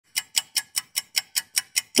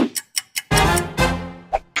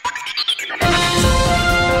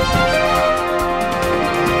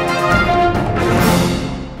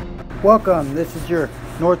Welcome, this is your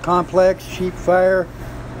North Complex Sheep Fire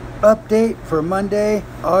update for Monday,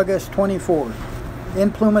 August 24th. In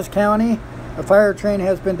Plumas County, a fire train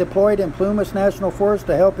has been deployed in Plumas National Forest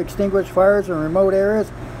to help extinguish fires in remote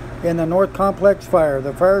areas in the North Complex fire.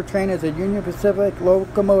 The fire train is a Union Pacific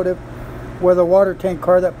locomotive with a water tank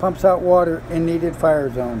car that pumps out water in needed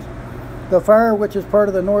fire zones. The fire, which is part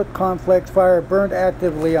of the North Complex fire, burned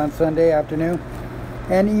actively on Sunday afternoon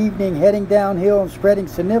and evening, heading downhill and spreading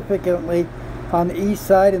significantly on the east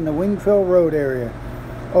side in the Wingfield Road area.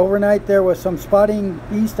 Overnight there was some spotting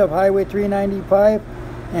east of Highway 395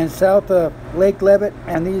 and south of Lake Levitt,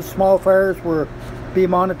 and these small fires will be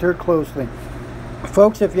monitored closely.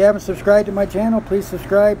 Folks, if you haven't subscribed to my channel, please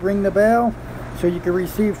subscribe, ring the bell so you can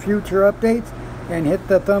receive future updates, and hit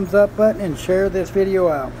the thumbs up button and share this video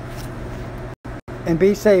out. And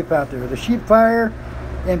be safe out there. The sheep fire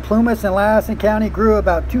in Plumas and Lassen County grew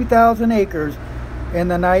about 2,000 acres in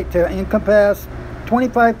the night to encompass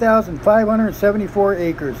 25,574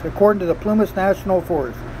 acres, according to the Plumas National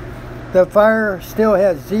Forest. The fire still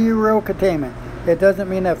has zero containment. It doesn't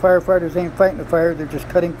mean that firefighters ain't fighting the fire, they're just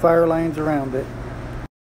cutting fire lines around it.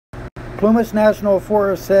 Plumas National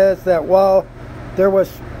Forest says that while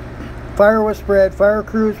fire was spread, fire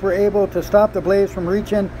crews were able to stop the blaze from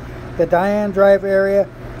reaching the Diane Drive area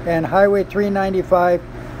and Highway 395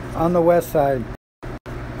 on the west side.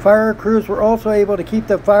 Fire crews were also able to keep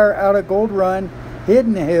the fire out of Gold Run,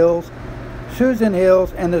 Hidden Hills, Susan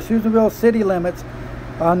Hills, and the Susanville city limits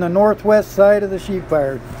on the northwest side of the sheep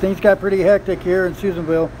fire. Things got pretty hectic here in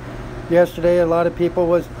Susanville yesterday. A lot of people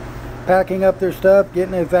was packing up their stuff,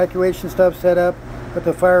 getting the evacuation stuff set up, but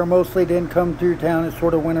the fire mostly didn't come through town. It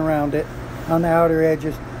sort of went around it on the outer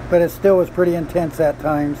edges, but it still was pretty intense at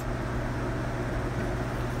times.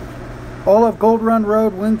 All of Gold Run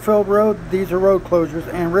Road, Wingfield Road, these are road closures,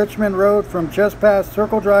 and Richmond Road from just past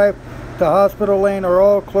Circle Drive to Hospital Lane are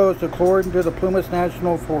all closed according to the Plumas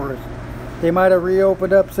National Forest. They might have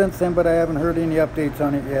reopened up since then, but I haven't heard any updates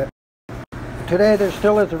on it yet. Today there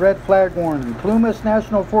still is a red flag warning. Plumas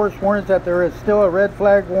National Forest warns that there is still a red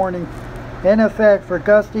flag warning in effect for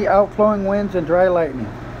gusty outflowing winds and dry lightning.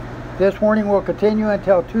 This warning will continue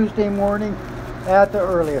until Tuesday morning at the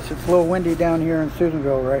earliest. It's a little windy down here in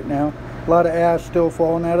Susanville right now. A lot of ash still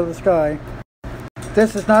falling out of the sky.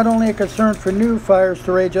 This is not only a concern for new fires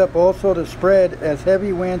to rage up, also to spread, as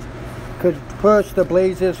heavy winds could push the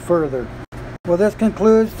blazes further. Well, this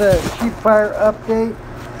concludes the sheep fire update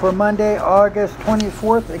for Monday, August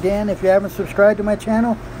 24th. Again, if you haven't subscribed to my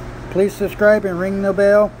channel, please subscribe and ring the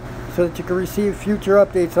bell so that you can receive future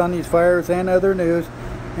updates on these fires and other news.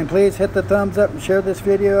 And please hit the thumbs up and share this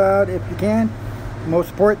video out if you can. The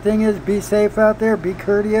most important thing is be safe out there, be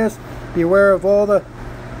courteous, beware of all the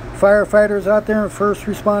firefighters out there and first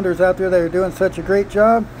responders out there that are doing such a great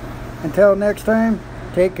job. Until next time,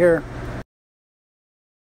 take care.